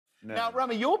No. Now,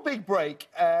 Rami, your big break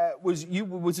was you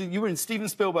were in Steven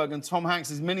Spielberg and Tom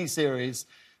Hanks' miniseries,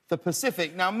 The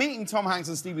Pacific. Now, meeting Tom Hanks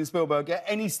and Steven Spielberg at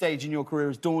any stage in your career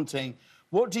is daunting.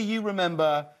 What do you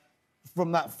remember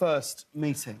from that first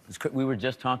meeting? We were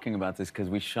just talking about this because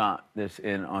we shot this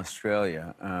in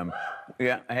Australia.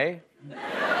 Hey?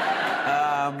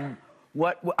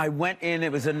 I went in,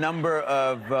 it was a number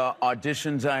of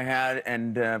auditions I had,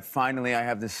 and finally I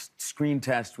have this screen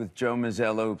test with Joe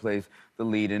Mazzello, who plays the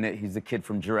lead in it. He's the kid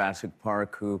from Jurassic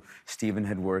Park who Steven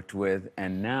had worked with,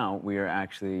 and now we are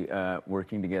actually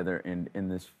working together in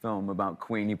this film about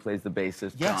Queen. He plays the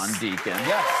bassist, Yes. John Deacon.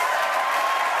 Yes.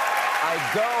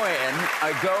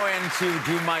 I go in to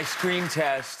do my screen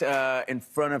test in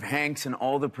front of Hanks and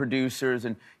all the producers,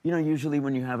 and, you know, usually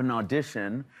when you have an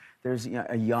audition, there's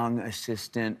a young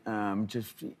assistant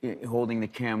just holding the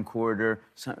camcorder.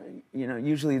 So, you know,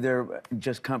 usually they're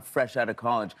just fresh out of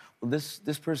college. Well,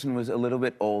 this person was a little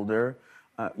bit older,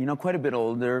 you know, quite a bit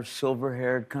older,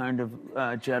 silver-haired kind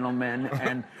of gentleman.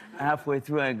 And halfway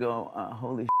through, I go,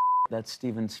 holy that's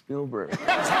Steven Spielberg.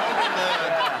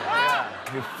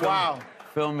 Wow.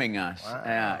 Filming us. Wow.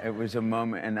 Yeah, it was a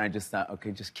moment, and I just thought,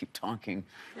 okay, just keep talking.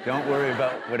 Don't worry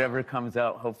about whatever comes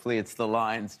out. Hopefully it's the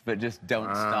lines, but just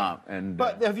don't stop. And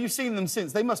But have you seen them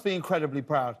since? They must be incredibly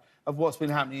proud of what's been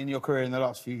happening in your career in the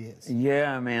last few years.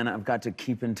 Yeah, man, I've got to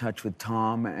keep in touch with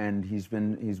Tom, and he's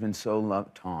been so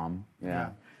Tom.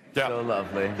 Yeah. So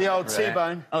lovely. The old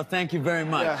T-bone. Oh, thank you very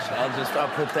much. Yeah. I'll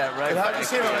put that right back. I've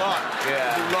seen a lot.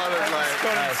 Yeah. A lot of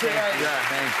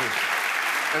Thank you.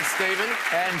 And Steven?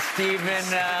 And Steven,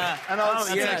 and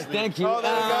yes, thank you. Oh,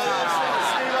 there we go.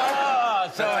 Oh,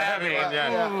 so happy.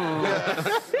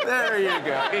 There you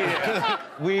go.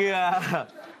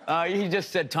 Yeah. He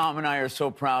just said, Tom and I are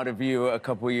so proud of you a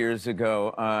couple years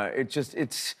ago.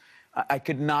 I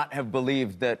could not have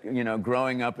believed that, you know,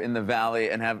 growing up in the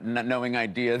Valley and not knowing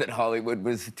idea that Hollywood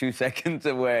was 2 seconds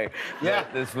away,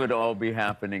 that this would all be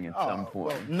happening at some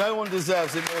point. Well, no one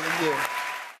deserves it more than you.